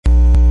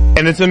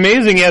And it's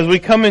amazing as we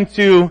come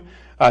into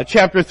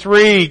chapter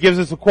 3, he gives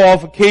us the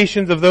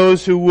qualifications of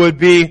those who would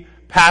be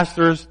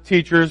pastors,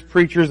 teachers,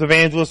 preachers,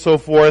 evangelists, so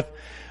forth.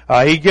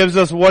 He gives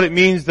us what it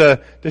means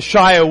to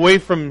shy away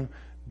from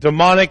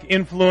demonic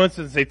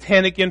influences,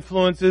 satanic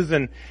influences,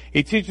 and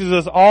he teaches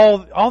us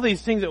all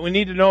these things that we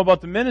need to know about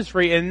the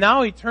ministry, and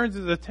now he turns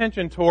his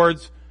attention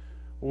towards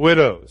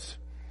widows.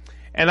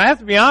 And I have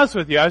to be honest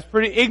with you, I was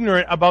pretty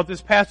ignorant about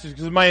this passage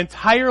because my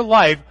entire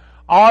life,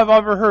 all I've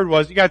ever heard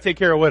was, you gotta take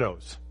care of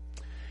widows.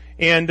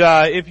 And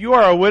if you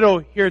are a widow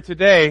here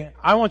today,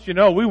 I want you to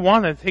know we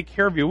want to take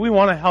care of you. We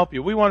want to help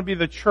you. We want to be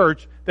the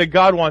church that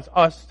God wants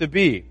us to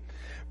be.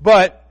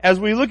 But as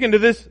we look into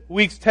this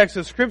week's text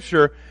of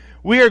Scripture,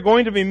 we are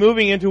going to be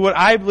moving into what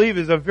I believe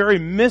is a very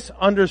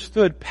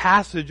misunderstood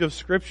passage of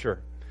Scripture.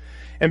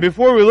 And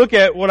before we look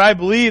at what I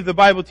believe the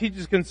Bible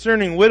teaches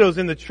concerning widows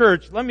in the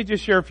church, let me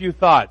just share a few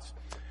thoughts.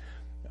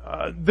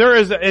 There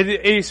is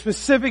a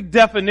specific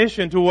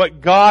definition to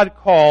what God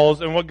calls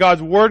and what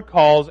God's Word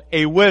calls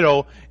a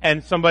widow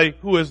and somebody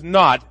who is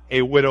not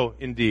a widow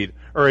indeed,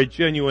 or a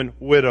genuine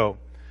widow.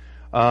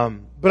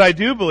 But I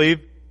do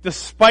believe,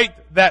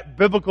 despite that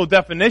biblical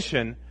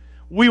definition,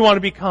 we want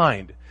to be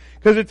kind.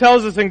 Because it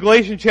tells us in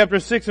Galatians chapter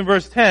 6 and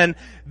verse 10,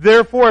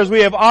 therefore as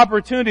we have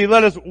opportunity,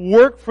 let us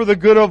work for the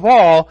good of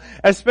all,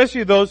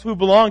 especially those who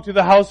belong to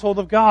the household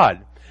of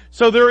God.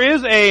 So there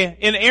is an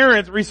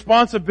inerrant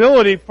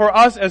responsibility for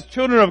us as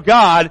children of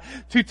God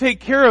to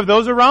take care of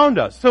those around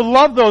us, to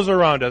love those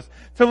around us,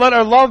 to let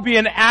our love be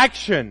in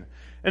action.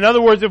 In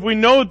other words, if we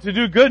know to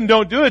do good and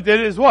don't do it, then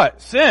it is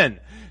what?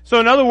 Sin. So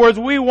in other words,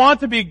 we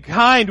want to be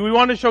kind. We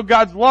want to show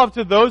God's love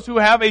to those who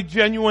have a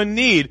genuine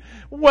need,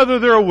 whether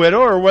they're a widow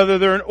or whether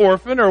they're an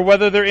orphan or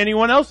whether they're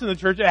anyone else in the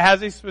church that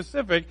has a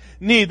specific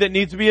need that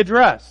needs to be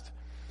addressed.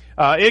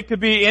 It could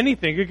be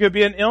anything. It could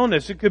be an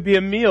illness. It could be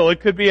a meal.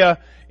 It could be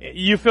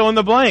you fill in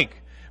the blank.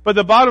 But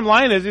the bottom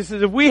line is, he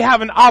says, if we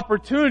have an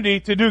opportunity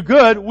to do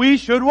good, we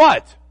should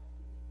what?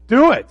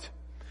 Do it.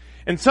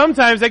 And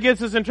sometimes that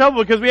gets us in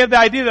trouble because we have the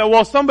idea that,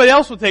 well, somebody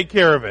else will take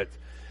care of it.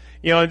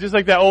 You know, just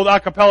like that old a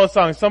cappella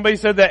song. Somebody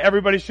said that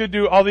everybody should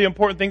do all the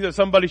important things that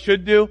somebody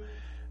should do,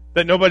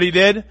 that nobody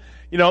did.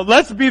 You know,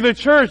 let's be the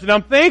church. And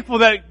I'm thankful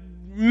that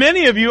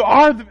many of you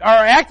are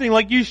acting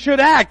like you should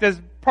act as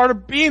part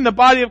of being the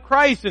body of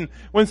Christ. And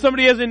when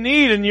somebody has a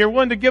need and you're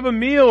willing to give a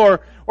meal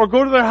or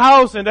go to their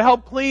house and to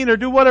help clean or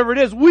do whatever it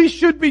is, we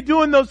should be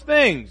doing those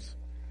things.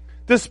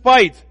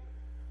 But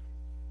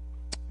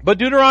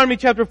Deuteronomy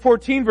chapter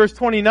 14 verse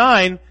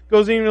 29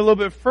 goes even a little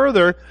bit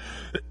further.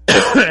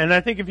 And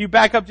I think if you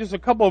back up just a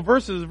couple of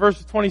verses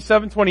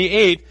 27,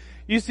 28,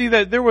 you see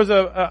that there was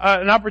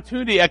an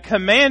opportunity, a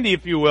command,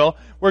 if you will,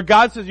 where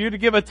God says you to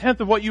give a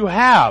tenth of what you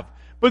have.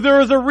 But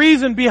there is a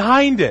reason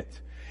behind it.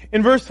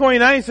 In verse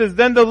 29 it says,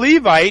 then the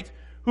Levite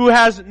who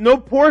has no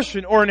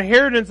portion or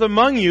inheritance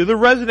among you, the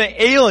resident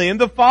alien,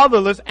 the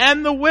fatherless,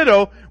 and the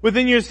widow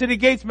within your city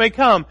gates may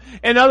come.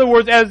 In other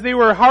words, as they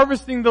were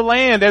harvesting the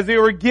land, as they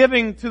were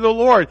giving to the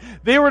Lord,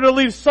 they were to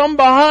leave some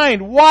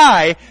behind.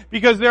 Why?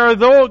 Because there are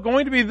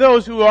going to be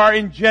those who are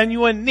in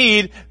genuine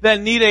need that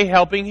need a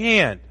helping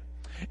hand.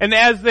 And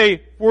as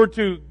they were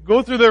to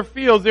go through their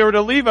fields, they were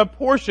to leave a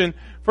portion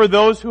for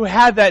those who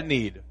had that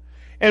need.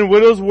 And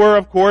widows were,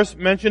 of course,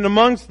 mentioned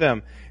amongst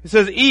them. It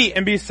says, eat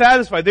and be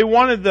satisfied. They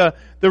wanted the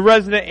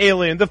resident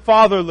alien, the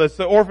fatherless,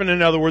 the orphan,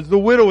 in other words, the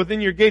widow within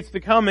your gates to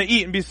come and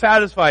eat and be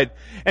satisfied.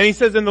 And he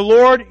says, and the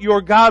Lord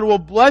your God will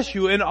bless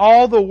you in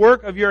all the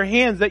work of your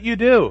hands that you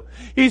do.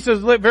 He says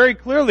very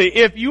clearly,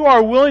 if you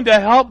are willing to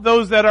help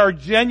those that are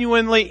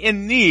genuinely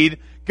in need,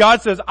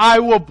 God says, I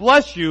will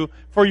bless you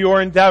for your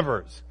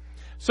endeavors.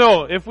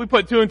 So, if we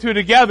put two and two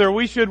together,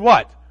 we should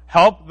what?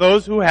 Help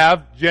those who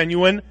have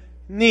genuine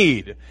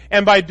need.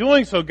 And by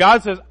doing so,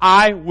 God says,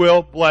 I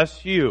will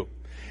bless you.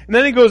 And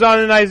then he goes on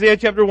in Isaiah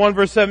chapter 1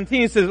 verse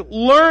 17, he says,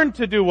 learn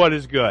to do what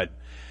is good.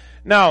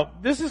 Now,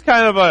 this is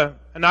kind of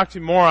an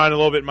oxymoron a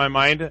little bit in my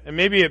mind, and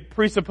maybe it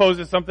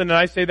presupposes something, and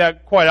I say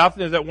that quite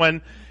often, is that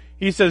when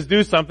he says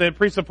do something, it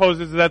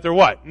presupposes that they're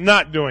what?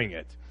 Not doing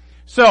it.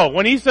 So,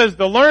 when he says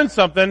to learn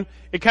something,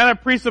 it kind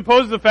of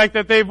presupposes the fact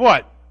that they've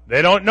what?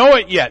 They don't know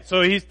it yet.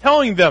 So he's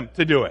telling them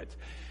to do it.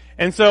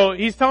 And so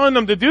he's telling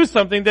them to do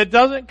something that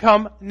doesn't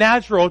come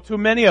natural to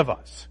many of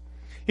us.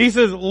 He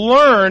says,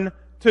 learn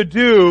to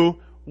do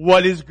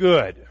what is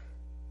good.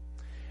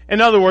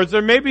 In other words,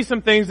 there may be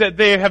some things that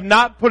they have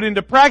not put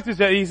into practice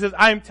yet. He says,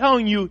 I'm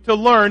telling you to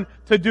learn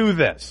to do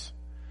this.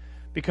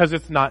 Because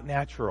it's not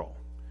natural.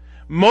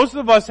 Most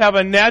of us have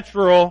a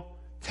natural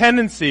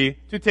tendency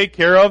to take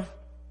care of,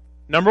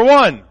 number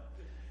one,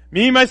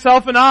 me,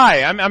 myself, and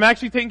I. I'm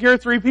actually taking care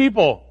of 3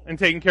 people and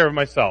taking care of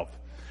myself.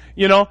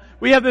 You know,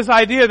 we have this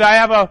idea that I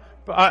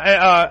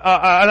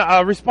have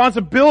a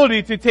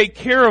responsibility to take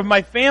care of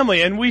my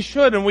family, and we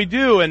should, and we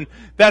do, and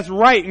that's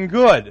right and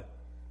good.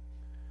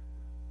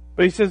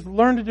 But he says,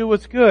 learn to do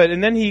what's good,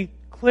 and then he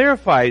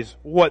clarifies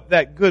what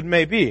that good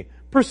may be.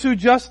 Pursue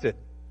justice,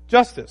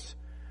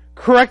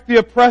 correct the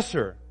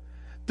oppressor,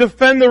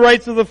 defend the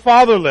rights of the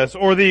fatherless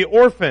or the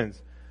orphans,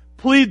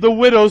 plead the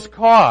widow's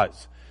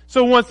cause.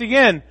 So once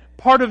again,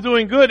 part of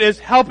doing good is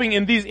helping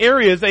in these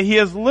areas that he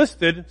has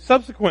listed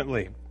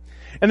subsequently.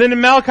 And then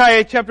in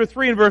Malachi chapter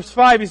 3 and verse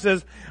 5, he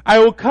says, I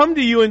will come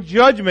to you in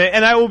judgment,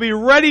 and I will be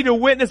ready to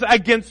witness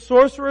against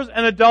sorcerers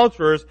and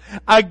adulterers,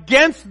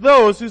 against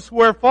those who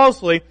swear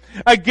falsely,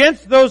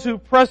 against those who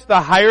oppress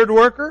the hired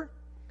worker,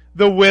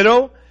 the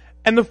widow,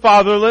 and the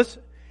fatherless,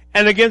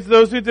 and against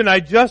those who deny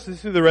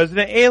justice to the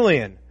resident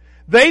alien.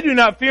 They do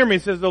not fear me,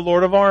 says the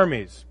Lord of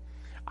armies.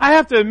 I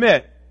have to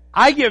admit,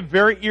 I get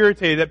very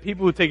irritated at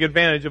people who take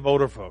advantage of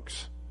older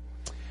folks.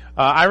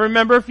 I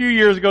remember a few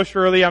years ago,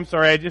 Shirley, I'm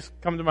sorry, I just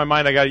come to my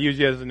mind, I gotta use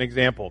you as an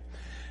example.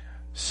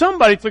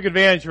 Somebody took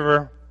advantage of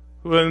her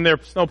when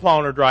they're snow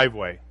plowing her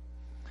driveway.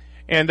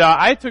 And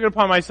I took it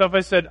upon myself,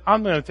 I said,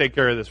 I'm gonna take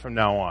care of this from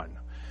now on.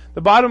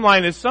 The bottom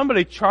line is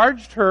somebody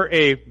charged her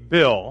a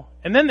bill,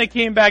 and then they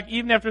came back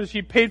even after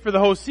she paid for the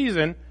whole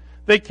season,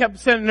 they kept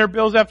sending her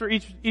bills after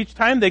each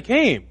time they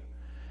came.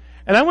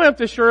 And I went up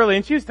to Shirley,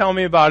 and she was telling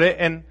me about it,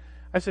 and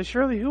I said,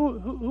 Shirley,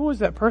 who was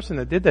that person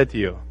that did that to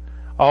you?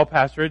 Oh,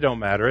 Pastor, it don't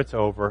matter. It's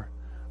over.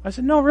 I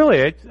said, no,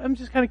 really. I'm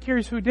just kind of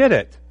curious who did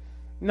it.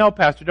 No,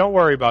 Pastor, don't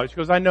worry about it. She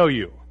goes, I know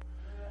you.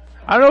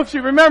 I don't know if she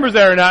remembers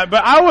that or not,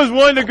 but I was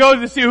willing to go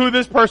to see who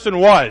this person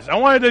was. I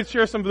wanted to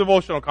share some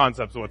devotional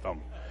concepts with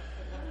them.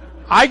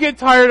 I get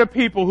tired of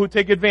people who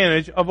take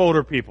advantage of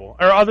older people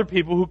or other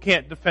people who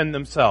can't defend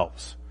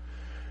themselves.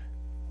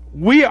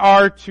 We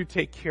are to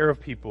take care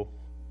of people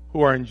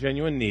who are in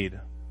genuine need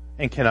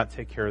and cannot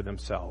take care of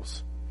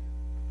themselves.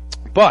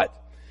 But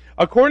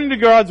according to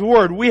God's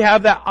Word, we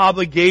have that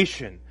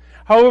obligation.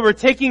 However,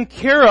 taking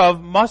care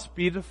of must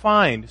be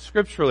defined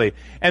scripturally.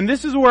 And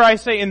this is where I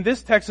say in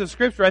this text of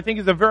Scripture, I think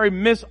is a very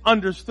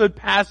misunderstood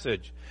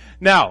passage.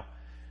 Now,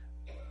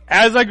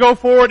 as I go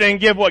forward and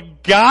give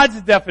what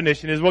God's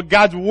definition is, what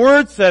God's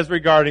Word says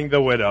regarding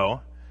the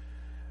widow,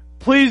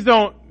 please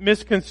don't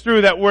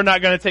misconstrue that we're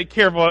not going to take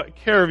care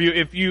of you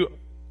if you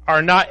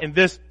are not in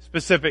this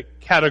specific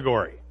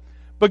category.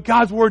 But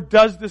God's Word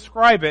does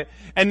describe it.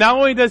 And not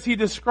only does He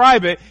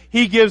describe it,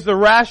 He gives the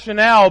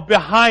rationale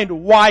behind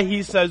why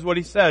He says what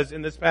He says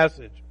in this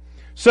passage.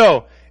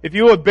 So, if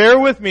you would bear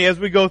with me as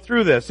we go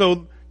through this.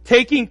 So,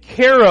 taking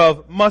care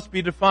of must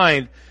be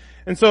defined.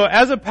 And so,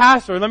 as a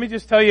pastor, let me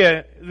just tell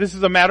you, this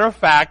is a matter of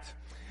fact.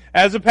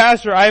 As a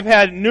pastor, I've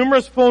had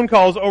numerous phone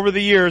calls over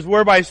the years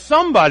whereby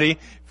somebody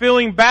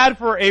feeling bad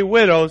for a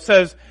widow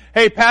says,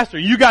 hey, Pastor,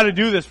 you got to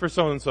do this for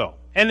so-and-so.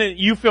 And then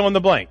you fill in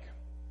the blank.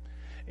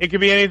 It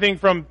could be anything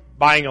from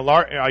buying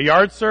a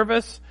yard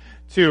service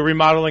to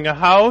remodeling a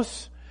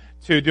house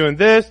to doing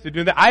this, to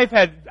doing that.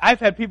 I've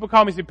had people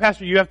call me and say,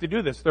 Pastor, you have to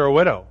do this. They're a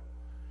widow.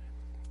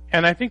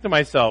 And I think to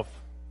myself,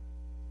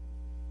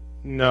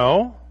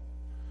 no,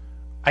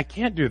 I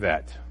can't do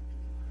that.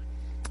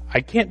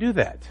 I can't do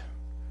that.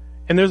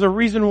 And there's a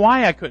reason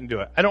why I couldn't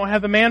do it. I don't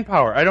have the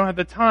manpower. I don't have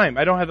the time.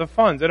 I don't have the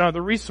funds. I don't have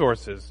the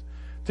resources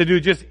to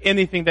do just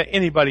anything that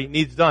anybody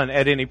needs done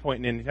at any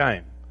point in any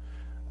time.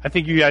 I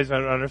think you guys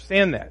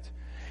understand that.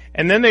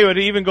 And then they would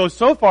even go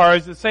so far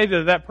as to say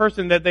to that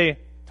person that they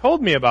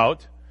told me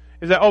about,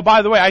 is that, oh,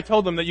 by the way, I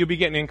told them that you'll be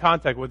getting in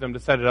contact with them to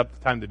set it up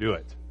the time to do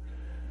it.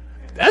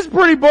 That's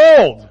pretty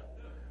bold.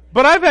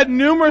 But I've had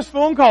numerous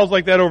phone calls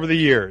like that over the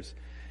years.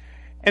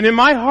 And in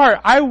my heart,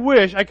 I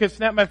wish I could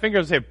snap my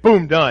fingers and say,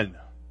 boom, done.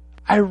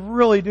 I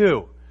really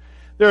do.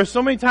 There are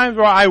so many times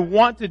where I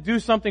want to do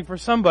something for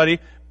somebody,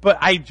 but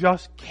I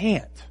just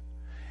can't.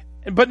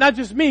 But not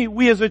just me,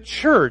 we as a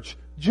church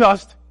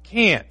just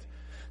can't.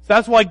 So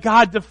that's why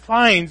God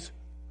defines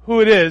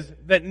who it is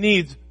that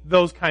needs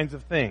those kinds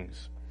of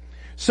things.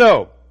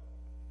 So,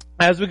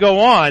 as we go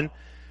on,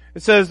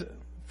 it says,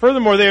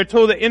 furthermore, they are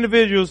told that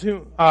individuals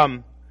who,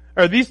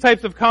 or these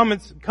types of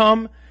comments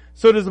come,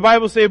 so does the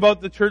Bible say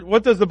about the church,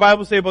 what does the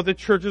Bible say about the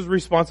church's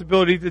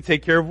responsibility to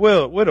take care of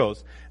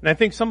widows? And I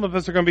think some of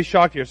us are going to be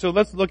shocked here. So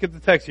let's look at the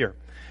text here.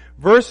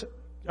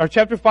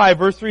 Chapter 5,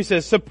 verse 3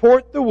 says,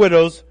 support the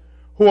widows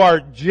who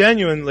are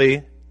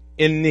genuinely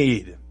in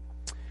need.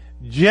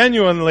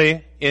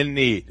 Genuinely in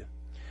need.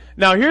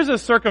 Now here's a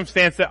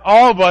circumstance that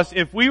all of us,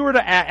 if I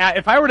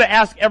were to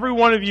ask every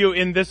one of you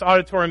in this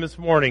auditorium this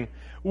morning,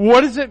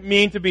 what does it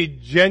mean to be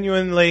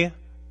genuinely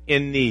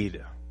in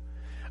need?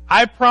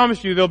 I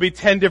promise you there'll be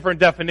 10 different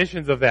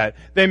definitions of that.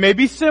 They may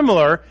be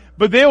similar,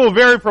 but they will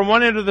vary from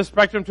one end of the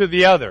spectrum to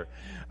the other.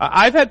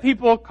 I've had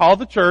people call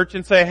the church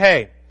and say,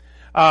 hey,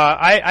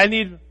 I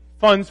need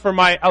funds for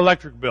my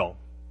electric bill.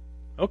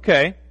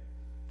 Okay.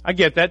 I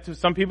get that. To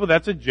some people,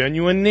 that's a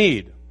genuine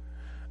need.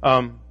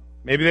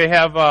 Maybe they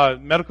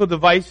have medical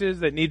devices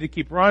that need to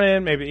keep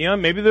running.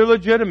 Maybe they're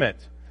legitimate.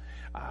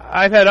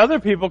 I've had other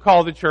people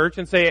call the church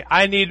and say,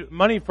 I need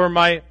money for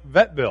my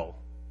vet bill.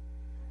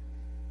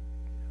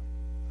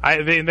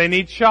 They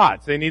need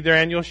shots. They need their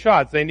annual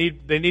shots. They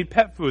need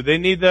pet food. They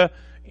need the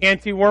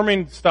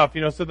anti-worming stuff,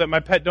 so that my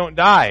pet don't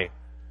die.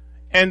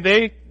 And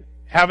they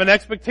have an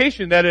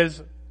expectation that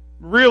is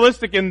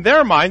realistic in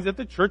their minds that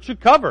the church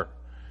should cover.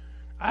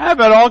 I have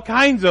had all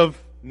kinds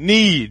of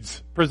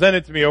needs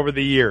presented to me over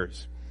the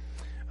years.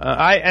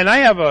 I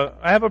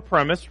have a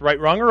premise, right,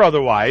 wrong, or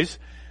otherwise.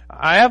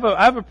 I have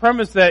a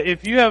premise that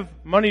if you have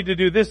money to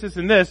do this, this,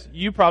 and this,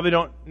 you probably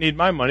don't need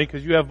my money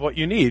because you have what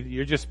you need.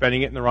 You're just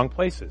spending it in the wrong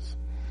places.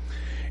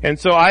 And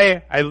so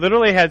I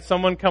literally had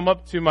someone come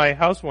up to my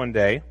house one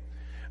day,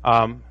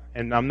 and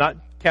I'm not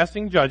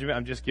casting judgment,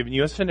 I'm just giving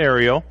you a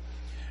scenario,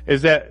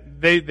 is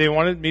that they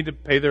wanted me to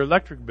pay their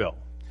electric bill.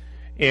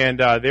 And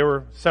they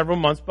were several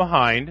months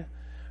behind,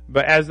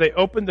 but as they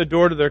opened the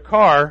door to their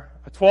car,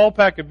 a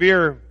 12-pack of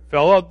beer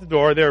fell out the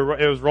door.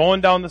 It was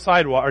rolling down the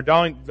sidewalk, or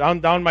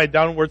down my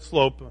downward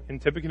slope in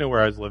Tippecanoe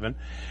where I was living.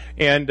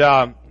 And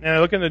I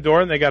look in the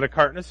door and they got a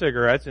carton of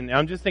cigarettes, and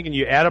I'm just thinking,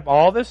 you add up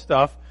all this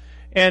stuff,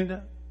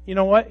 and you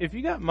know what? If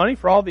you got money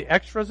for all the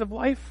extras of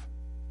life,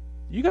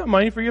 you got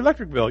money for your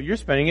electric bill. You're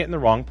spending it in the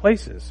wrong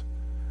places.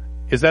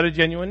 Is that a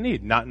genuine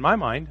need? Not in my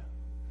mind.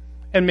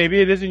 And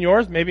maybe it is in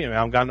yours. Maybe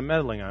I'm gone to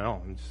meddling. I don't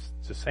know. I'm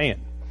just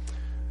saying.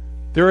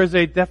 There is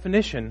a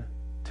definition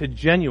to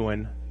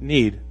genuine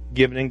need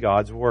given in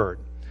God's Word.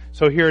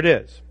 So here it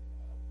is.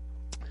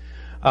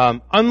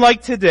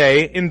 Unlike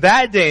today, in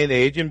that day and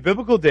age, in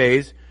biblical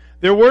days,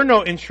 there were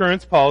no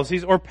insurance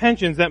policies or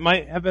pensions that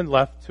might have been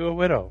left to a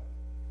widow.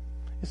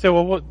 You say,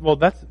 well,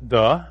 that's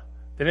duh.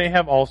 They didn't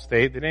have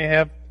Allstate. They didn't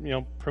have,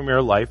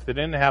 Premier Life. They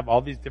didn't have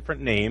all these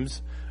different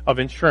names of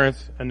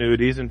insurance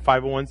annuities and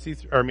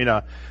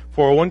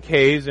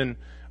 401ks and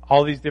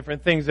all these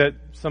different things that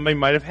somebody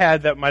might have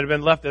had that might have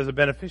been left as a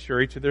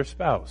beneficiary to their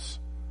spouse.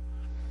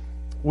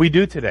 We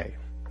do today.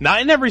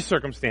 Not in every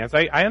circumstance,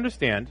 I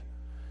understand.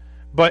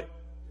 But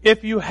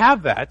if you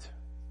have that,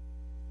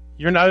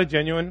 you're not a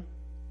genuine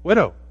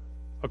widow,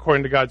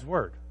 according to God's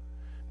Word.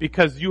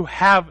 Because you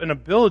have an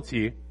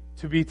ability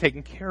to be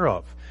taken care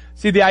of.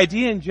 See, the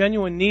idea in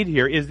genuine need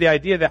here is the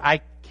idea that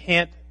I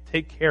can't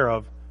take care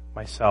of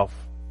myself.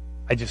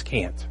 I just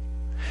can't.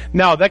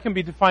 Now, that can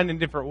be defined in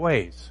different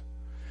ways.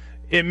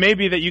 It may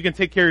be that you can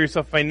take care of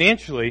yourself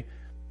financially,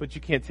 but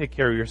you can't take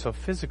care of yourself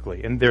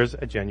physically, and there's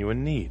a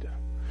genuine need.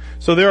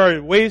 So there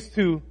are ways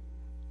to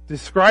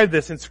describe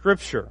this in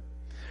Scripture.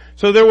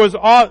 So there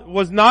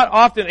was not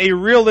often a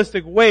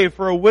realistic way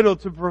for a widow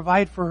to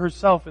provide for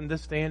herself in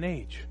this day and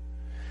age.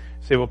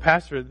 You say, well,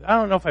 Pastor, I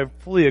don't know if I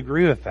fully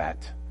agree with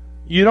that.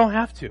 You don't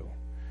have to.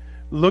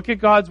 Look at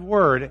God's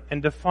Word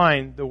and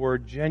define the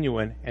word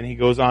genuine, and he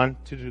goes on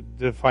to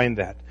define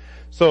that.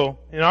 So,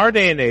 in our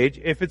day and age,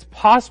 if it's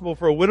possible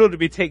for a widow to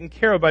be taken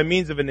care of by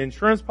means of an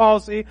insurance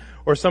policy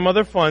or some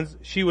other funds,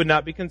 she would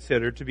not be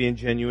considered to be in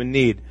genuine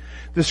need.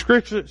 The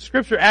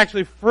Scripture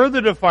actually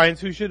further defines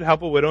who should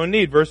help a widow in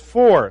need. Verse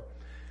 4.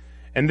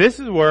 And this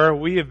is where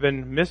we have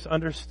been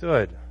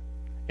misunderstood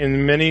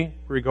in many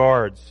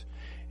regards.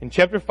 In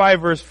chapter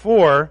 5, verse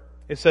 4,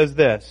 it says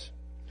this.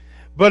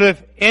 But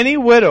if any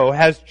widow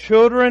has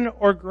children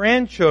or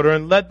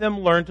grandchildren, let them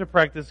learn to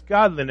practice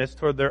godliness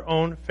toward their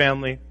own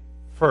family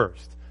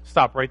first.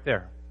 Stop right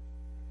there.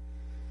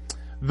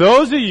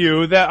 Those of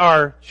you that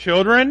are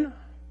children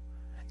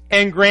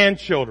and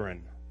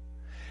grandchildren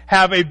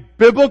have a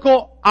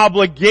biblical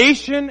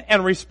obligation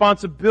and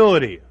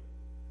responsibility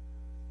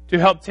to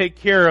help take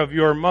care of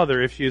your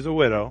mother if she is a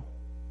widow,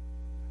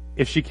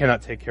 if she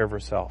cannot take care of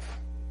herself.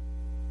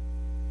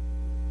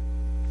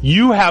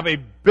 You have a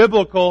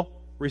biblical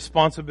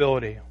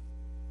responsibility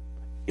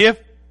if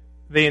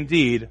they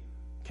indeed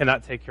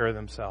cannot take care of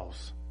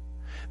themselves.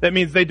 That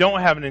means they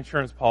don't have an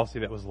insurance policy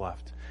that was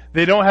left.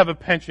 They don't have a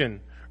pension,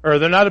 or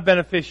they're not a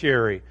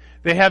beneficiary.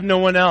 They have no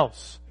one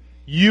else.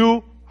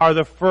 You are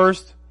the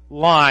first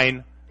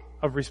line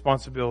of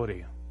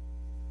responsibility.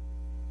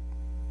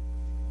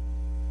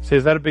 Say,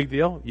 is that a big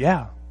deal?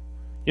 Yeah.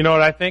 You know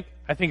what I think?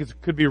 I think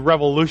it could be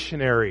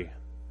revolutionary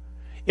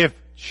if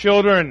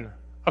children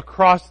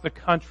across the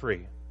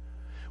country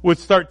would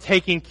start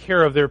taking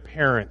care of their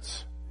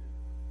parents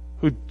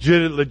who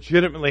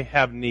legitimately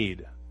have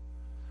need.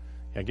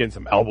 Yeah, getting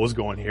some elbows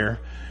going here.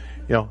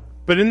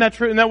 But isn't that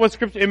true? Isn't that what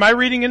Scripture... Am I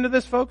reading into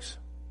this, folks?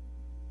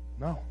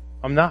 No,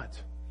 I'm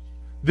not.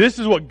 This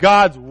is what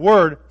God's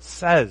Word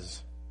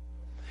says.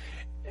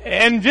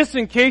 And just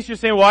in case you're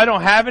saying, well, I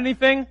don't have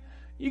anything,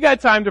 you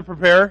got time to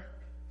prepare.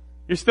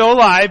 You're still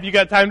alive. You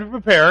got time to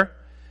prepare.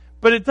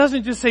 But it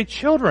doesn't just say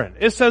children.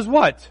 It says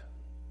what?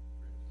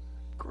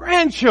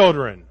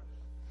 Grandchildren.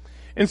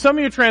 In some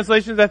of your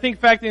translations, I think,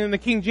 in fact, in the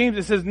King James,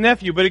 it says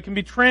nephew, but it can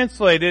be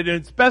translated, and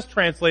it's best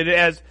translated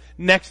as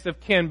next of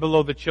kin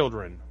below the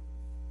children.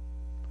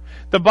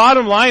 The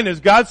bottom line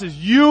is God says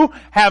you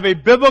have a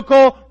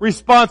biblical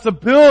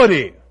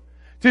responsibility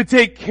to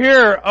take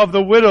care of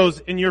the widows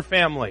in your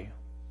family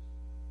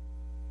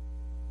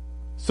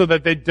so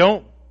that they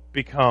don't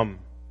become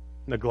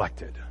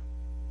neglected.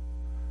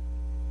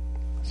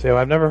 Say, well,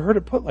 I've never heard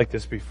it put like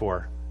this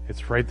before.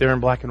 It's right there in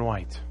black and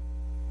white.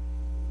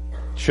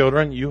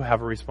 Children, you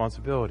have a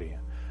responsibility.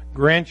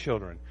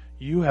 Grandchildren,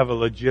 you have a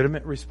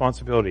legitimate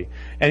responsibility.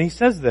 And he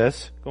says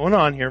this, going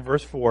on here,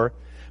 verse 4,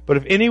 but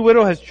if any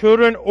widow has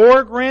children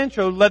or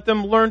grandchildren, let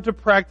them learn to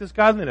practice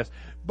godliness.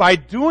 By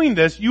doing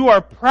this, you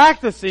are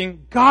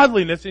practicing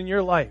godliness in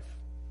your life.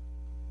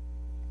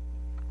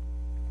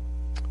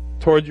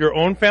 Towards your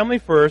own family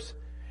first,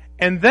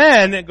 and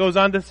then it goes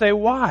on to say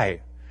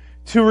why.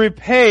 to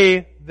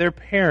repay their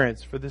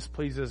parents, for this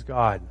pleases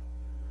God.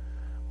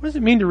 What does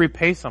it mean to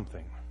repay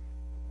something?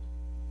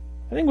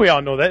 I think we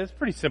all know that. It's a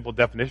pretty simple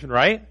definition,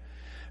 right?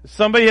 If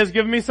somebody has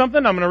given me something,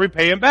 I'm going to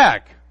repay them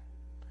back.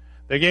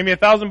 They gave me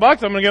 $1,000, I'm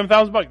going to give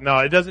them $1,000. No,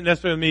 it doesn't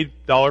necessarily mean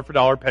dollar for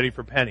dollar, penny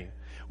for penny.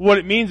 What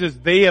it means is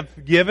they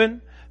have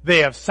given, they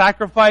have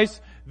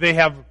sacrificed, they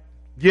have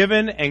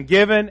given and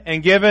given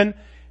and given.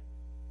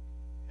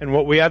 And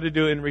what we have to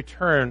do in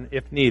return,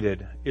 if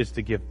needed, is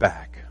to give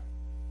back.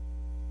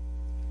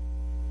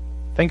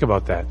 Think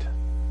about that.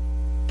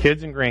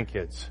 Kids and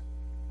grandkids.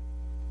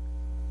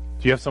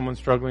 Do you have someone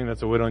struggling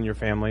that's a widow in your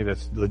family,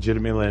 that's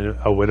legitimately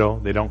a widow?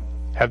 They don't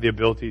have the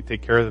ability to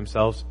take care of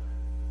themselves?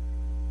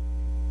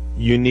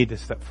 You need to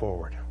step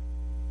forward.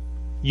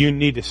 You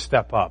need to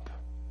step up.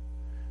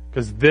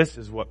 Because this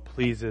is what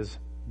pleases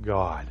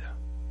God.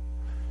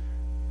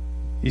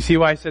 You see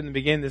why I said in the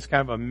beginning this is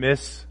kind of a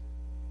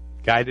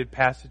misguided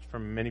passage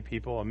from many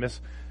people, a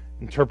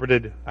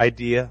misinterpreted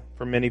idea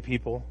for many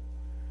people?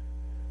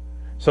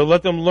 So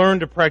let them learn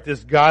to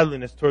practice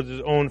godliness towards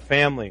his own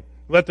family.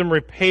 Let them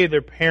repay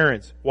their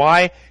parents.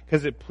 Why?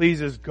 Because it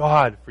pleases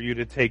God for you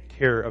to take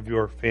care of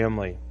your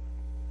family.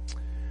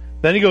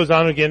 Then he goes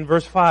on again,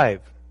 verse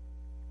 5.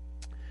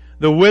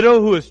 The widow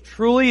who is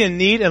truly in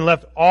need and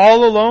left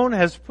all alone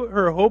has put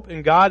her hope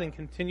in God and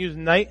continues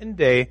night and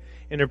day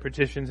in her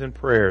petitions and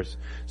prayers.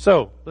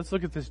 So, let's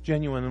look at this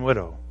genuine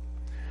widow.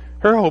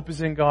 Her hope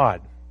is in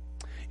God.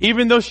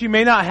 Even though she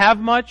may not have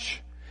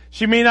much,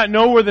 she may not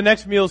know where the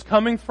next meal is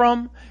coming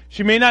from,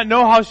 she may not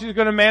know how she's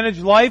going to manage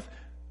life,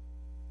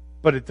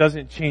 but it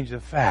doesn't change the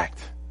fact.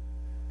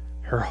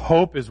 Her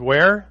hope is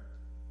where?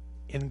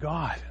 In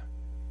God.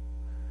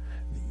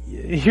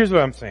 Here's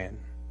what I'm saying.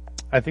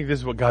 I think this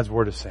is what God's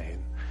Word is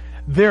saying.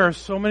 There are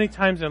so many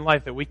times in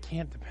life that we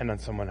can't depend on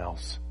someone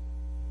else.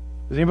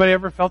 Has anybody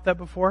ever felt that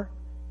before?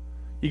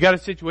 You got a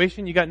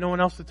situation, you got no one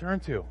else to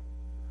turn to.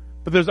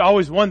 But there's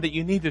always one that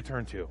you need to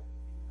turn to,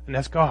 and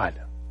that's God.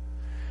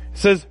 It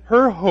says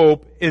her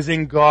hope is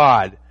in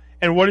God.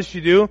 And what does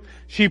she do?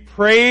 She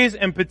prays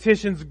and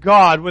petitions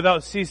God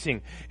without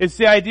ceasing. It's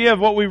the idea of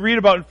what we read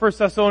about in 1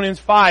 Thessalonians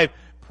 5.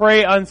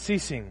 Pray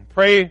unceasing.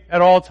 Pray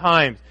at all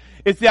times.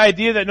 It's the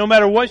idea that no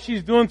matter what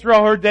she's doing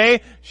throughout her day,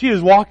 she is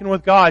walking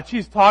with God.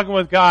 She's talking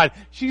with God.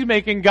 She's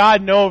making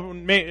God know,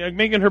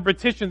 making her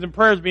petitions and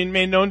prayers being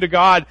made known to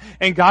God,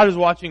 and God is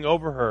watching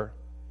over her.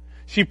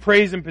 She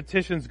prays and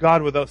petitions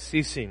God without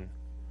ceasing.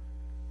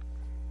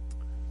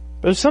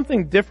 But there's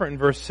something different in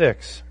verse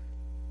 6.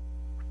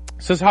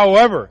 It says,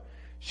 however,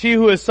 she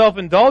who is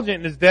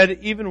self-indulgent is dead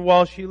even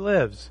while she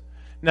lives.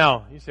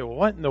 Now, you say, well,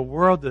 what in the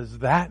world does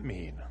that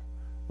mean?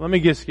 Let me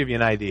just give you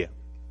an idea.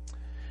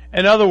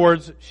 In other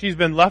words, she's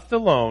been left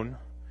alone,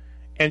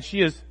 and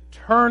she has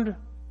turned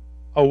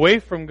away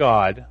from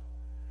God,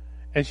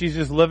 and she's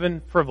just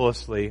living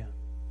frivolously,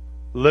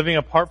 living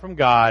apart from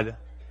God,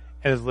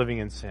 and is living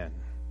in sin.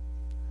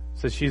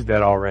 So she's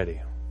dead already.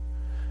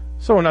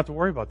 So we're not to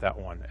worry about that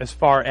one, as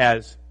far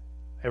as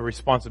a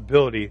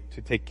responsibility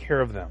to take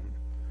care of them.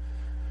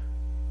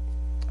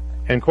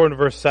 And according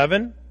to verse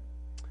 7,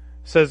 it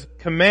says,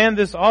 command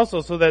this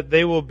also so that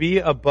they will be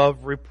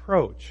above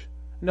reproach.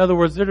 In other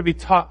words, they're to be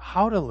taught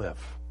how to live.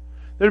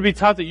 They're to be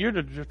taught that you're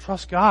to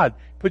trust God,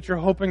 put your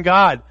hope in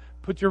God,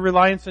 put your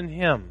reliance in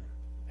Him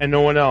and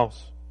no one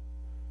else.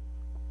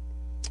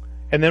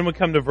 And then we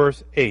come to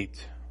verse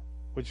 8,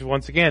 which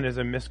once again is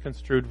a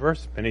misconstrued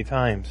verse many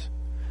times.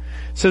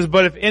 It says,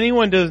 but if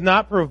anyone does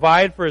not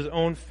provide for his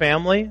own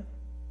family,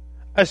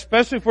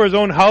 especially for his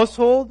own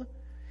household,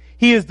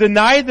 he is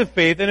denied the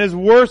faith and is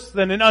worse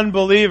than an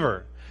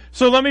unbeliever.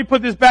 So let me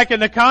put this back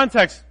into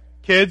context,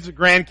 kids,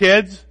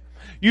 grandkids.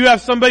 You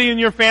have somebody in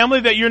your family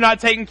that you're not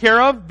taking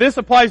care of. This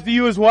applies to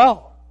you as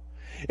well.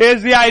 It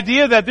is the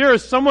idea that there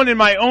is someone in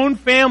my own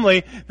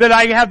family that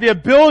I have the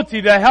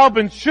ability to help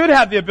and should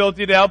have the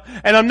ability to help,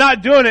 and I'm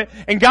not doing it.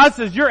 And God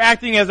says you're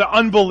acting as an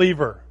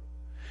unbeliever.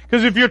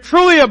 Because if you're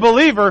truly a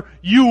believer,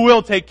 you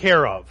will take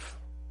care of.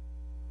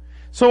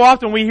 So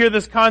often we hear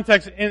this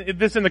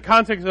in the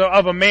context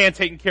of a man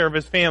taking care of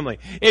his family.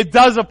 It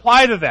does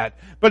apply to that.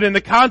 But in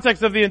the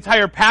context of the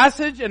entire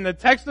passage and the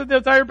text of the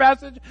entire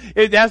passage,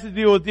 it has to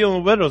deal with dealing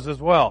with widows as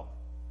well.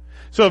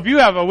 So if you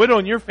have a widow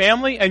in your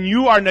family and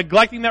you are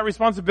neglecting that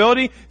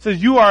responsibility, it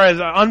says you are as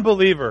an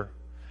unbeliever.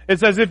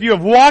 It's as if you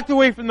have walked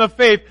away from the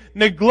faith,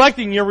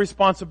 neglecting your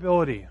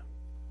responsibility.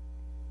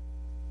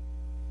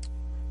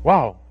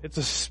 Wow, it's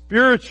a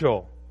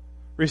spiritual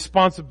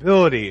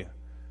responsibility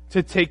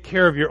to take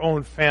care of your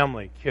own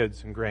family,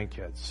 kids and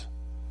grandkids.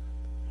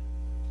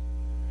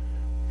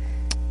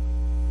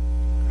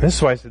 This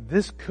is why I said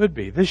this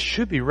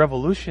should be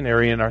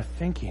revolutionary in our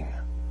thinking.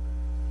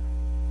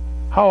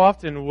 How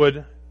often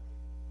would,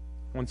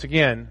 once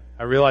again,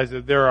 I realize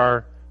that there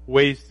are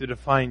ways to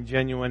define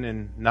genuine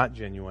and not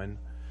genuine.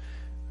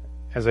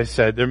 As I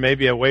said, there may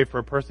be a way for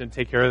a person to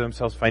take care of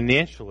themselves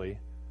financially,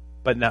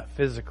 but not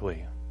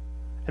physically.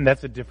 And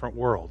that's a different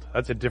world.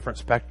 That's a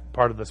different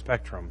part of the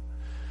spectrum.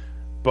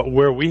 But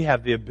where we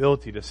have the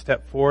ability to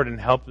step forward and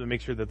help to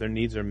make sure that their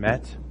needs are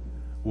met,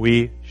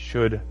 We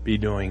should be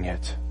doing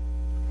it.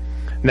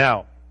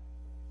 Now,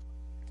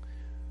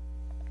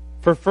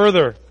 for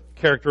further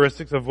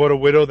characteristics of what a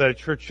widow that a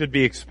church should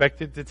be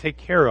expected to take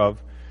care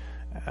of,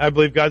 I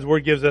believe God's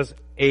Word gives us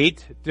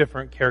 8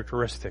 different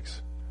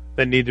characteristics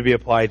that need to be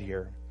applied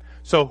here.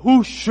 So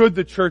who should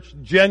the church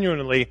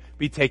genuinely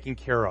be taking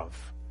care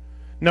of?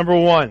 Number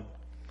 1,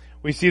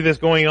 we see this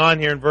going on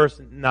here in verse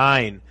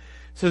 9. It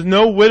says,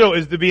 no widow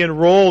is to be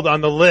enrolled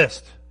on the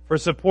list for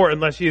support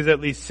unless she is at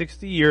least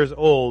 60 years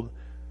old.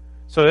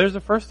 So there's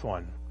the first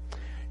one.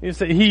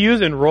 He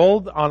used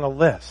enrolled on a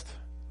list.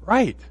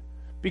 Right.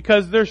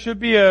 Because there should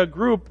be a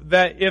group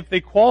that if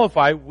they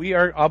qualify, we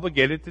are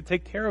obligated to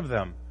take care of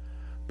them.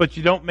 But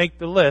you don't make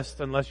the list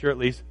unless you're at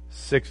least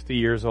 60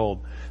 years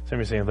old.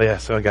 Somebody's saying, yeah,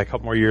 so I got a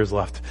couple more years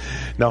left.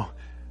 No.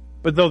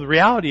 But though the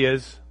reality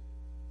is,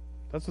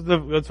 that's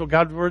what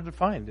God's Word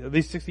defined. At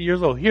least 60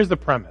 years old. Here's the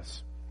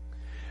premise.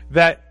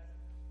 That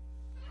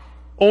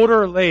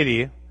older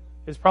lady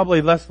is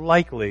probably less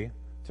likely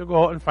to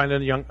go out and find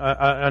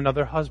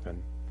another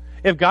husband.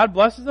 If God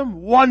blesses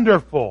them,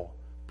 wonderful.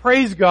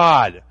 Praise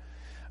God.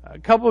 A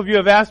couple of you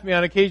have asked me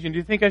on occasion, do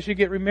you think I should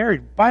get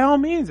remarried? By all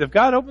means, if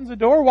God opens the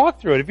door, walk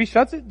through it. If He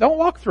shuts it, don't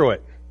walk through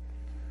it.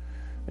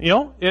 You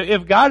know,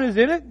 if God is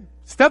in it,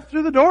 step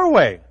through the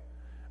doorway.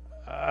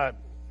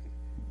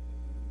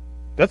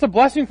 That's a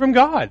blessing from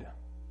God.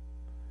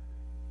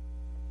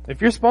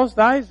 If your spouse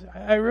dies,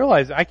 I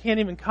realize I can't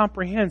even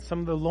comprehend some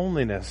of the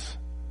loneliness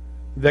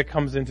that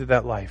comes into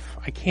that life.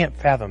 I can't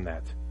fathom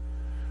that.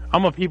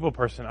 I'm a people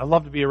person. I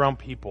love to be around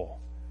people.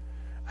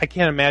 I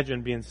can't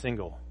imagine being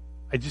single.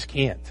 I just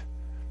can't.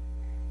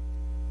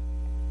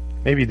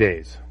 Maybe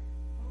days.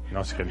 No,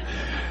 just kidding.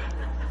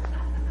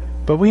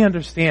 But we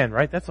understand,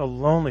 right? That's a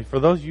lonely, for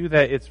those of you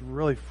that it's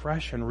really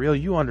fresh and real,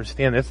 you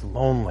understand it's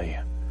lonely.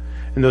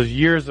 And those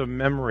years of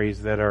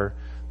memories that they're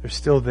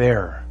still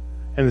there.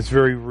 And it's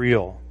very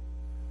real.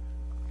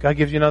 God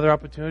gives you another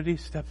opportunity,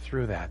 step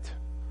through that.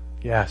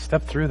 Yeah,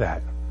 step through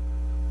that.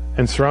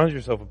 And surround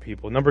yourself with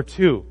people. Number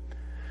 2,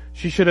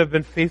 she should have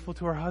been faithful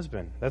to her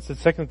husband. That's the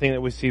second thing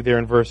that we see there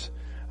in verse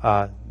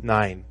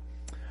 9.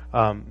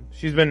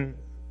 She's been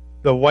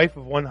the wife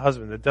of one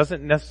husband. That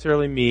doesn't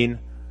necessarily mean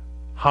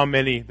how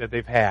many that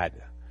they've had.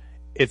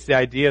 It's the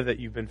idea that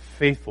you've been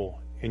faithful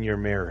in your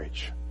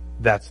marriage.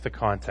 That's the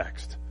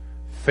context.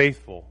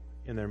 Faithful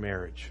in their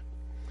marriage.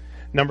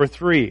 Number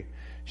 3,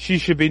 she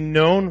should be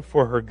known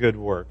for her good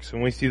works.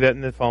 And we see that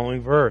in the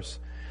following verse.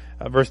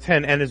 Verse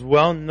 10, and is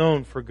well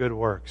known for good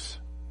works.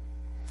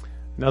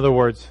 In other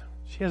words,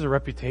 she has a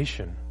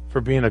reputation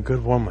for being a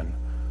good woman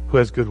who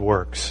has good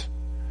works.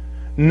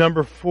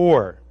 Number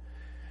 4,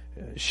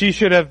 she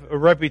should have a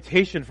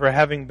reputation for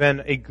having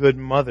been a good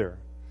mother.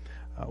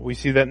 We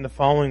see that in the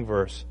following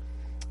verse.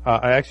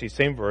 Actually,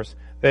 same verse.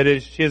 That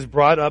is, she has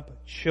brought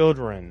up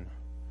children.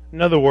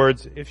 In other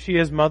words, if she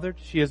is mothered,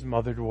 she is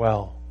mothered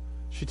well.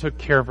 She took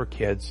care of her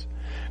kids.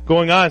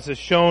 Going on, it says,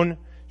 shown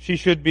she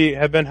should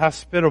have been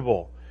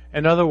hospitable.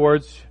 In other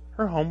words,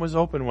 her home was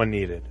open when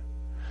needed.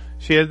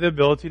 She had the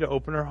ability to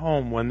open her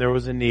home when there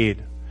was a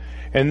need.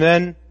 And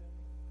then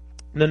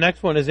the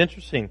next one is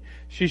interesting.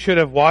 She should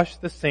have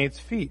washed the saints'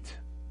 feet.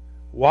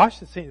 Wash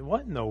the saints?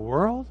 What in the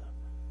world?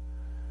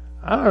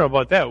 I don't know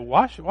about that.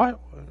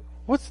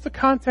 What's the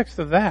context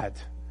of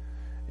that?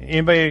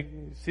 Anybody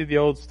see the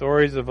old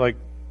stories of like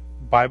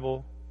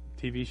Bible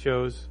TV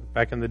shows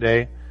back in the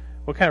day?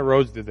 What kind of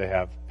roads did they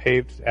have?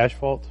 Paved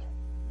asphalt?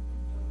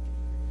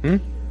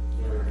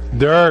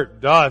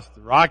 Dirt, dust,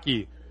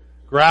 rocky,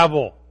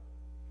 gravel,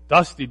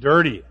 dusty,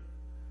 dirty.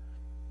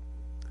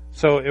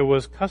 So it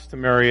was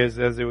customary as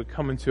they would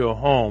come into a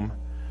home.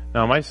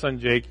 Now my son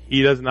Jake,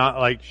 he does not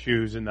like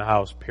shoes in the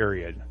house,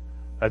 period.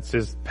 That's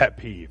his pet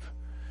peeve.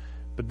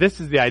 But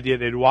this is the idea.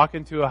 They'd walk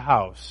into a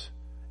house,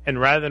 and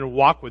rather than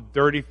walk with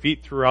dirty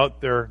feet throughout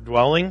their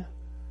dwelling,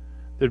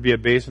 there'd be a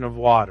basin of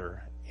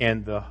water,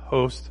 and the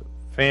host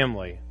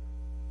family,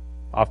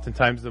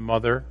 oftentimes the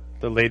mother,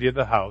 the lady of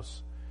the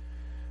house,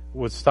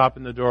 would stop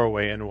in the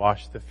doorway and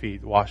wash the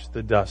feet, wash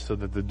the dust so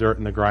that the dirt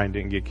and the grime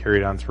didn't get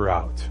carried on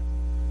throughout.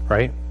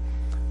 Right?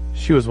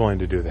 She was willing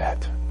to do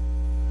that.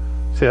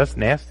 See, that's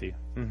nasty.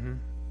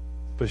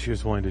 But she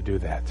was willing to do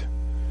that.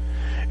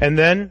 And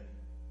then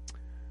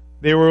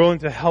they were willing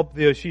to help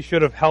she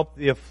should have helped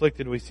the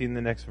afflicted, we see in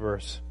the next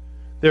verse.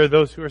 There are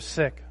those who are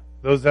sick,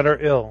 those that are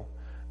ill,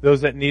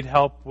 those that need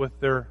help with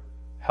their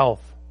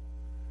health.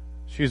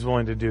 She's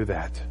willing to do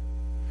that.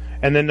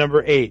 And then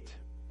number 8,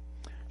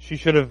 she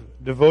should have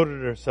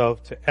devoted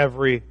herself to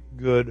every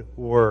good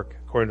work,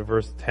 according to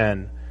verse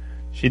 10.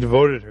 She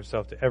devoted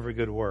herself to every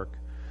good work.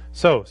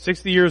 So,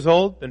 60 years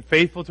old, been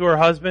faithful to her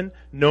husband,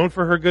 known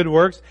for her good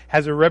works,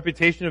 has a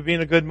reputation of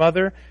being a good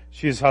mother.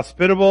 She is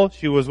hospitable.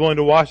 She was willing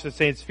to wash the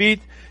saints'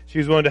 feet. She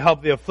was willing to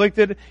help the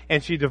afflicted.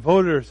 And she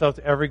devoted herself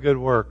to every good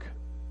work.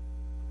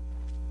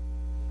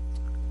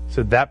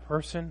 So that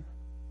person,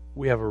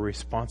 we have a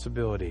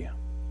responsibility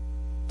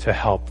to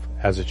help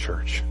as a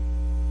church.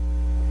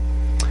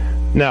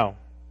 Now,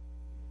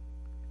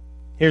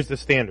 here's the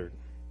standard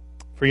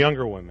for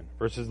younger women,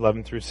 verses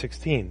 11 through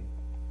 16.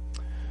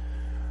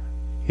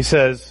 He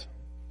says,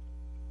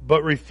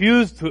 but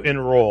refuse to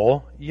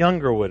enroll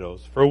younger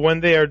widows, for when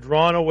they are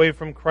drawn away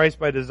from Christ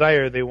by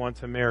desire, they want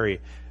to marry.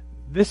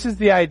 This is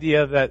the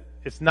idea that,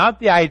 it's not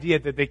the idea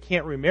that they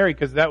can't remarry,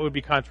 because that would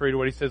be contrary to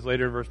what he says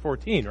later in verse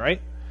 14,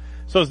 right?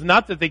 So it's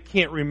not that they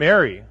can't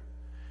remarry.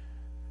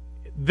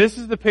 This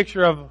is the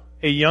picture of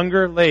a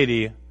younger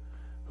lady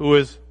who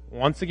is,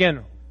 once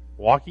again,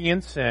 walking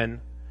in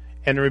sin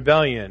and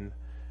rebellion,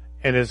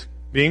 and is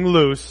being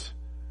loose,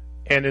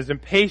 and is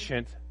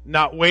impatient,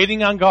 not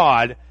waiting on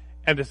God,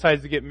 and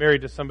decides to get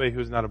married to somebody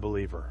who's not a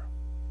believer.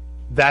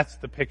 That's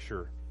the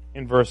picture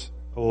in verse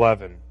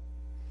 11. It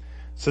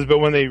says, but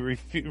when they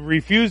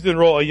refuse to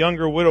enroll a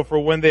younger widow, for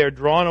when they are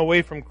drawn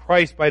away from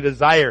Christ by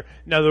desire.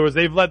 In other words,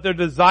 they've let their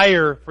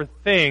desire for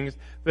things,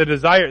 the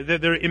desire,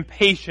 they're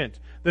impatient.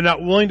 They're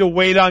not willing to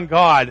wait on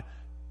God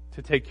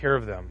to take care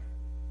of them.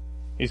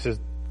 He says,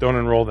 don't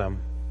enroll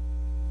them.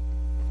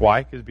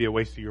 Why? Because it'd be a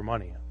waste of your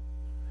money.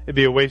 It'd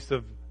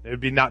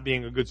be not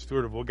being a good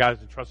steward of what God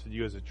has entrusted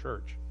you as a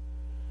church.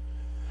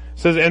 It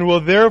says, and will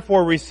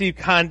therefore receive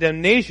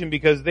condemnation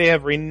because they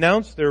have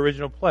renounced their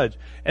original pledge.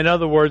 In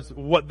other words,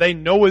 what they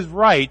know is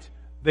right,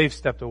 they've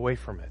stepped away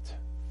from it.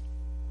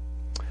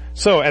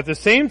 So, at the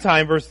same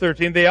time, verse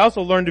 13, they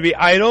also learn to be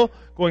idle,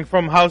 going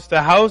from house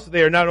to house.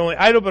 They are not only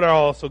idle, but are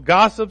also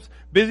gossips,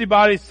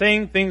 busybodies,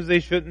 saying things they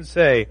shouldn't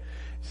say.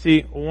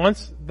 See,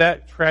 once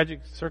that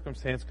tragic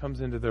circumstance comes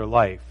into their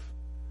life,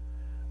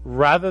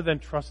 rather than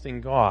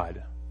trusting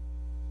God,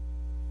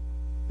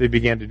 they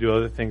began to do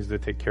other things to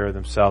take care of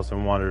themselves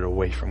and wandered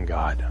away from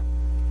God.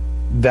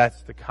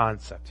 That's the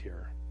concept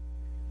here.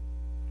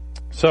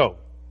 So,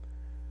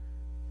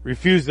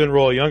 refuse to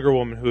enroll a younger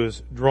woman who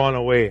is drawn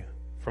away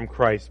from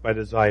Christ by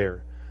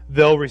desire.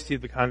 They'll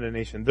receive the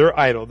condemnation. They're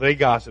idle, they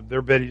gossip,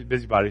 they're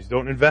busybodies.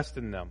 Don't invest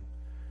in them.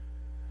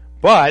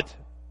 But,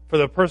 for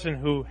the person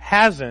who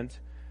hasn't,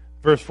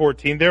 verse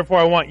 14, therefore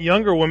I want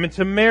younger women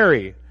to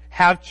marry,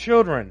 have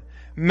children,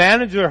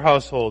 manage their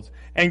households,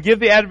 and give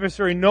the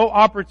adversary no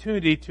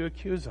opportunity to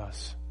accuse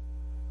us.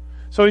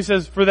 So he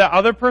says, for that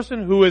other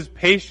person who is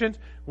patient,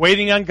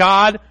 waiting on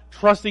God,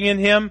 trusting in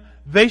Him,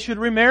 they should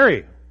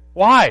remarry.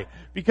 Why?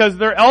 Because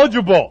they're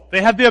eligible.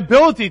 They have the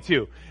ability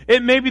to.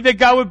 It may be that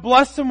God would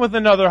bless them with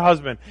another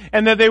husband,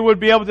 and that they would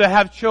be able to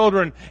have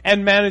children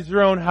and manage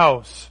their own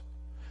house.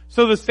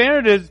 So the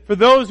standard is, for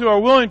those who are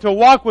willing to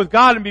walk with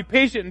God and be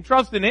patient and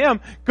trust in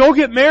Him, go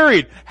get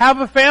married,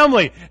 have a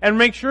family, and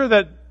make sure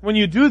that when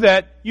you do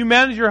that, you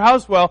manage your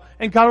house well,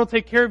 and God will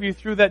take care of you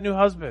through that new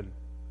husband.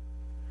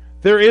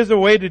 There is a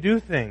way to do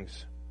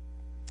things.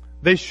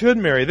 They should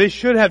marry. They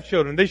should have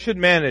children. They should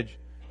manage.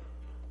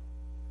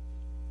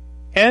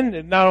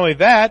 And not only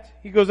that,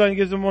 he goes on and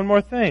gives them one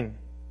more thing.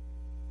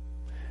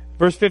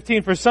 Verse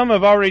 15, for some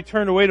have already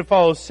turned away to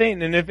follow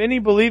Satan, and if any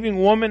believing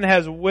woman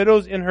has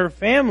widows in her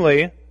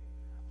family,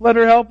 let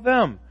her help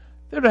them.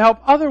 They're to help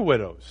other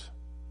widows.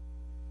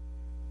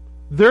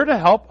 They're to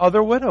help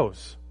other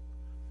widows.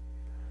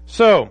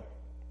 So,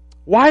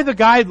 why the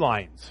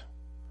guidelines?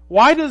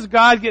 Why does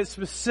God get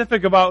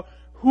specific about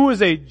who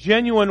is a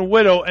genuine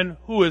widow and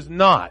who is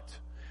not?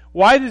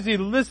 Why does He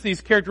list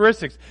these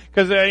characteristics?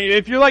 Because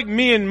if you're like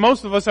me, and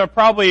most of us are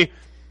probably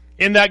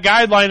in that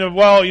guideline of,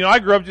 well, I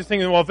grew up just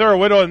thinking, well, if they're a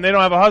widow and they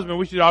don't have a husband,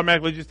 we should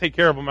automatically just take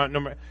care of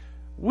them.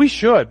 We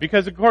should,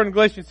 because according to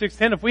Galatians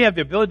 6:10, if we have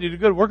the ability to do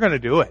good, we're going to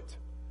do it.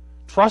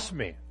 Trust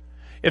me.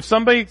 If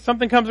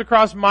something comes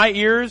across my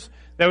ears,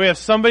 that we have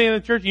somebody in the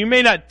church, you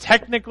may not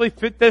technically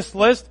fit this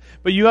list,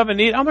 but you have a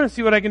need, I'm going to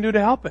see what I can do to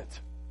help it.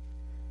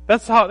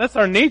 That's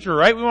our nature,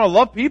 right? We want to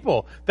love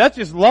people. That's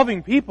just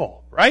loving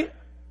people, right?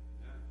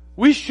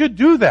 We should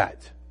do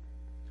that.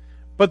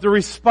 But the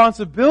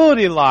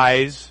responsibility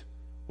lies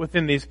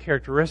within these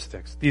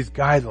characteristics, these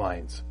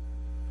guidelines.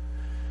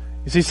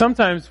 You see,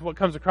 sometimes what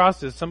comes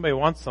across is somebody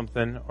wants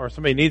something or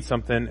somebody needs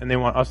something and they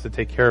want us to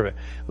take care of it.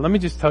 Let me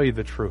just tell you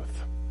the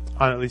truth.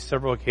 On at least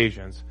several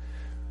occasions,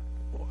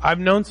 I've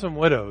known some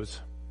widows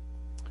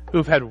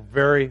who've had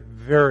very,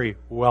 very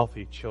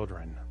wealthy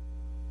children.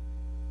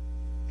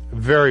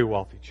 Very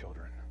wealthy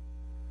children.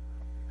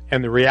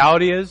 And the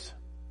reality is,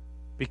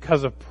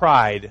 because of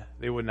pride,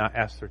 they would not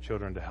ask their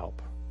children to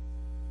help.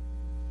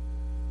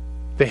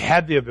 They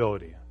had the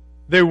ability.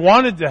 They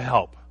wanted to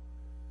help.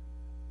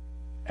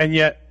 And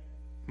yet,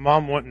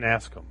 Mom wouldn't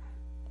ask them.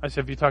 I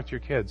said, have you talked to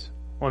your kids?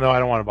 Well, no, I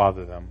don't want to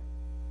bother them.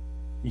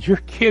 Your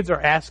kids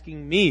are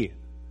asking me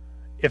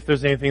if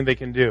there's anything they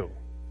can do.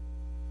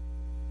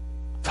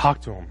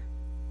 Talk to them.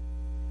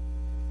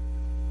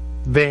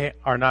 They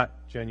are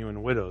not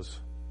genuine widows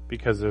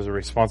because there's a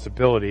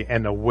responsibility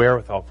and a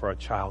wherewithal for a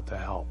child to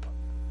help.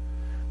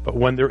 But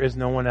when there is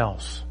no one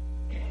else,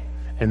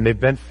 and they've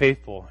been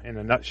faithful in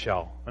a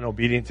nutshell and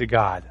obedient to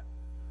God,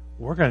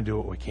 we're going to do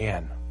what we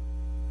can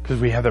because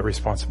we have that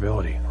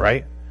responsibility,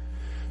 right?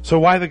 So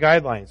why the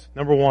guidelines?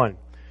 Number one,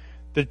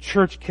 the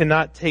church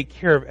cannot take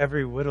care of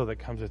every widow that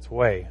comes its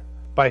way.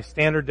 By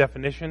standard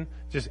definition,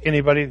 just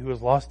anybody who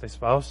has lost a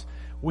spouse,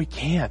 we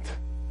can't.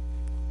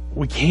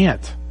 We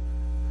can't.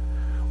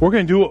 We're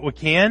going to do what we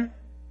can.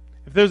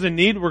 If there's a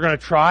need, we're going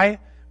to try,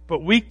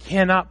 But we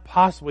cannot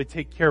possibly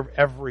take care of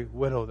every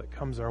widow that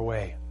comes our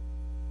way.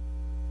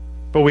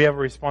 But we have a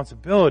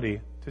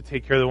responsibility to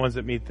take care of the ones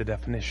that meet the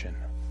definition.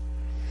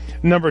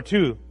 Number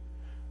 2,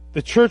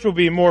 the church will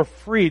be more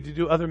free to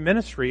do other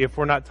ministry if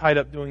we're not tied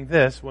up doing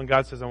this when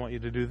God says, I want you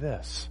to do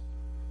this.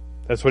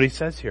 That's what he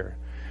says here.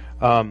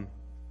 At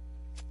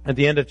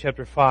the end of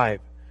chapter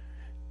 5,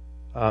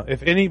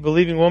 if any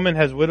believing woman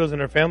has widows in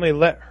her family,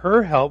 let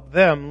her help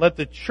them. Let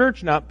the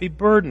church not be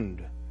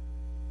burdened.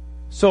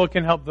 So it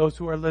can help those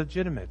who are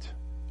legitimate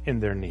in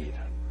their need,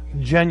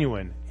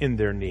 genuine in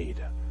their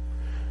need.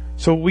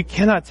 So we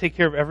cannot take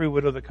care of every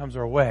widow that comes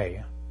our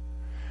way.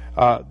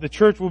 The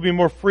church will be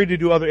more free to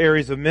do other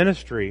areas of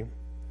ministry.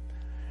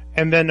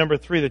 And then number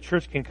 3, the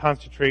church can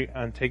concentrate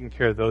on taking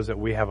care of those that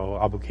we have an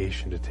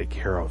obligation to take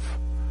care of.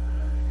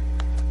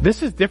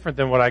 This is different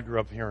than what I grew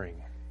up hearing.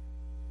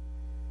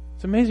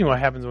 It's amazing what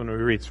happens when we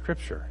read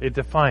Scripture. It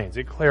defines,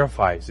 it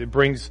clarifies, it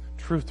brings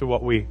truth to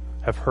what we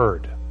have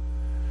heard.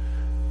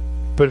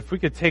 But if we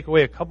could take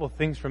away a couple of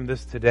things from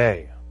this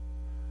today,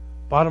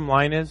 bottom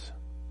line is,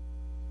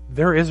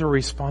 there is a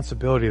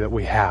responsibility that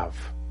we have.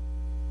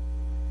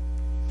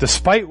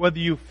 Despite whether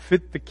you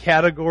fit the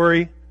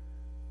category,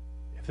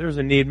 if there's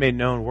a need made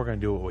known, we're going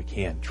to do what we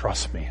can.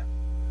 Trust me.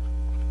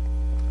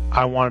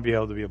 I want to be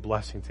able to be a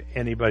blessing to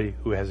anybody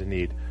who has a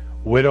need.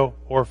 Widow,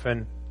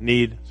 orphan,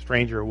 need,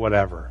 stranger,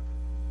 whatever.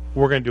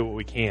 We're going to do what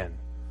we can.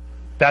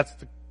 That's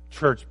the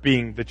church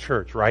being the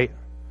church, right?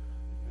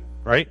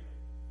 Right?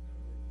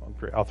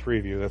 All 3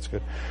 of you, that's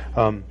good.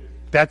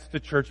 That's the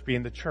church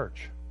being the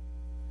church.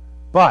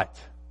 But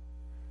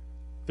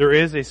there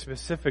is a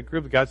specific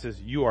group that God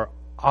says you are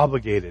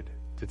obligated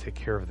to take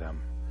care of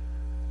them.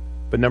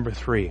 But number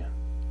 3,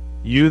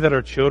 you that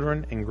are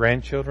children and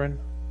grandchildren,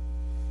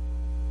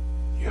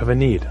 you have a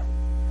need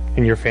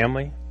in your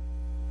family.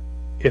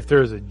 If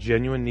there is a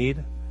genuine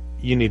need,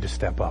 you need to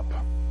step up.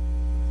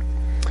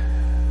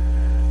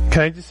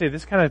 Can I just say,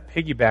 this kind of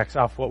piggybacks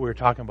off what we were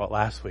talking about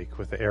last week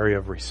with the area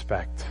of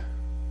respect.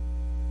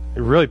 It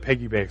really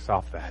piggybacks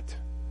off that.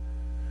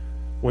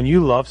 When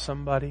you love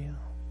somebody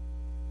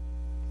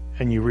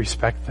and you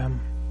respect them,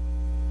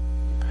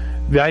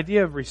 the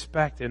idea of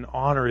respect and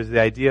honor is the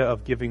idea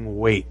of giving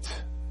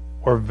weight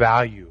or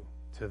value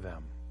to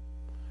them.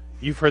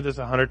 You've heard this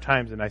 100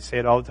 times, and I say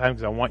it all the time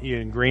because I want you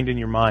ingrained in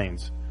your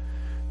minds.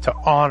 To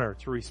honor,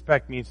 to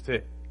respect means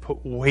to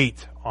put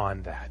weight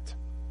on that.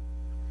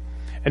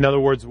 In other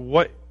words,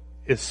 what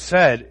is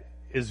said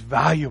is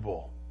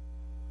valuable.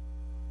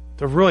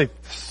 To really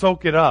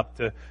soak it up,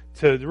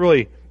 to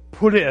really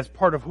put it as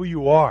part of who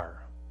you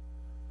are.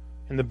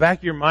 In the back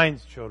of your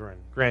minds, children,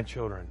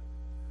 grandchildren,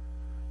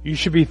 you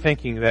should be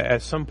thinking that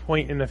at some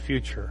point in the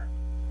future,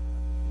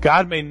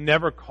 God may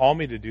never call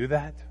me to do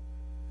that,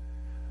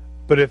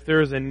 but if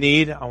there is a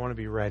need, I want to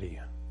be ready.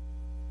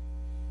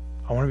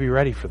 I want to be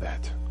ready for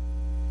that.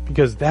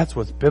 Because that's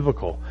what's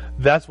biblical.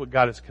 That's what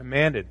God has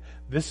commanded.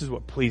 This is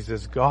what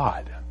pleases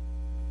God.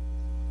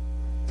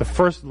 The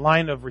first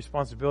line of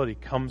responsibility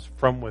comes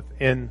from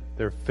within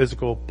their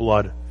physical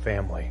blood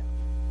family.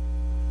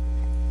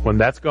 When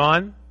that's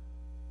gone,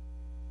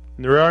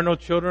 and there are no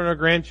children or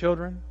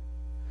grandchildren,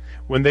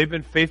 when they've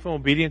been faithful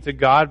and obedient to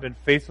God, been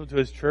faithful to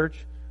His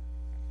church,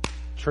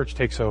 church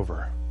takes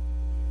over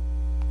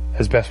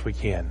as best we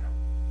can.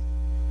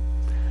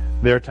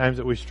 There are times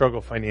that we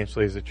struggle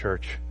financially as a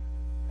church,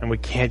 and we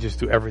can't just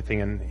do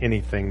everything and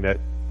anything that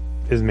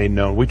is made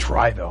known. We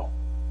try, though.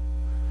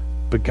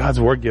 But God's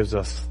Word gives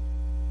us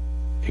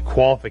a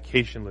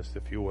qualification list,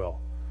 if you will,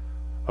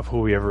 of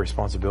who we have a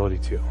responsibility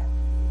to.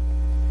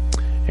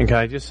 And can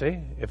I just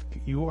say, if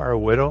you are a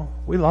widow,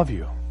 we love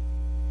you.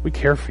 We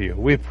care for you.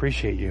 We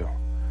appreciate you.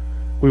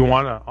 We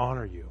want to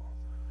honor you.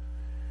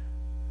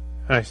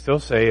 And I still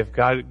say, if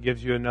God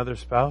gives you another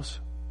spouse,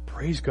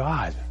 praise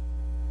God.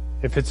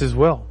 If it's His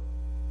will,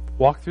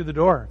 walk through the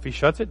door. If He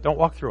shuts it, don't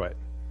walk through it.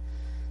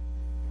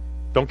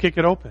 Don't kick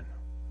it open.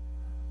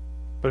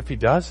 But if He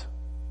does,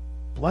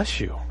 bless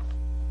you.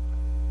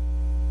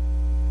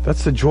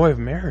 That's the joy of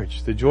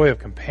marriage, the joy of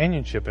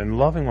companionship and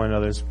loving one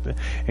another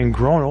and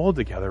growing old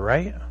together,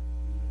 right?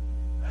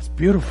 That's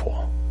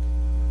beautiful.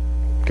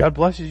 God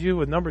blesses you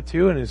with number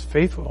 2 and is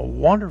faithful.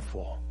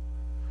 Wonderful.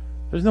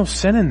 There's no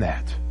sin in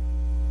that.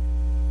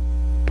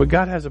 But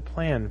God has a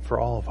plan for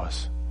all of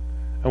us.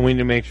 And we need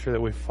to make sure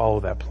that we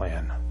follow that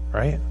plan,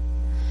 right?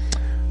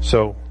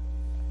 So,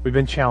 we've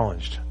been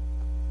challenged.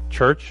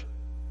 Church,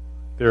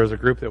 there is a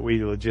group that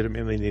we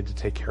legitimately need to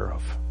take care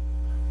of.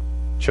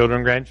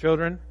 Children,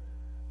 grandchildren,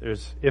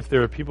 if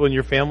there are people in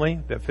your family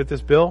that fit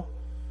this bill,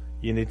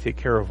 you need to take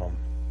care of them.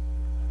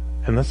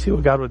 And let's see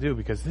what God will do,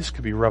 because this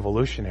could be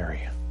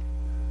revolutionary.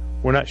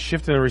 We're not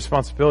shifting the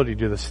responsibility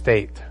to the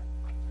state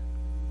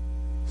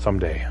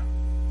someday.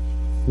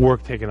 We're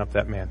taking up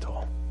that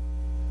mantle,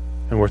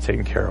 and we're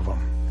taking care of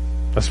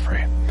them. Let's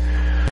pray.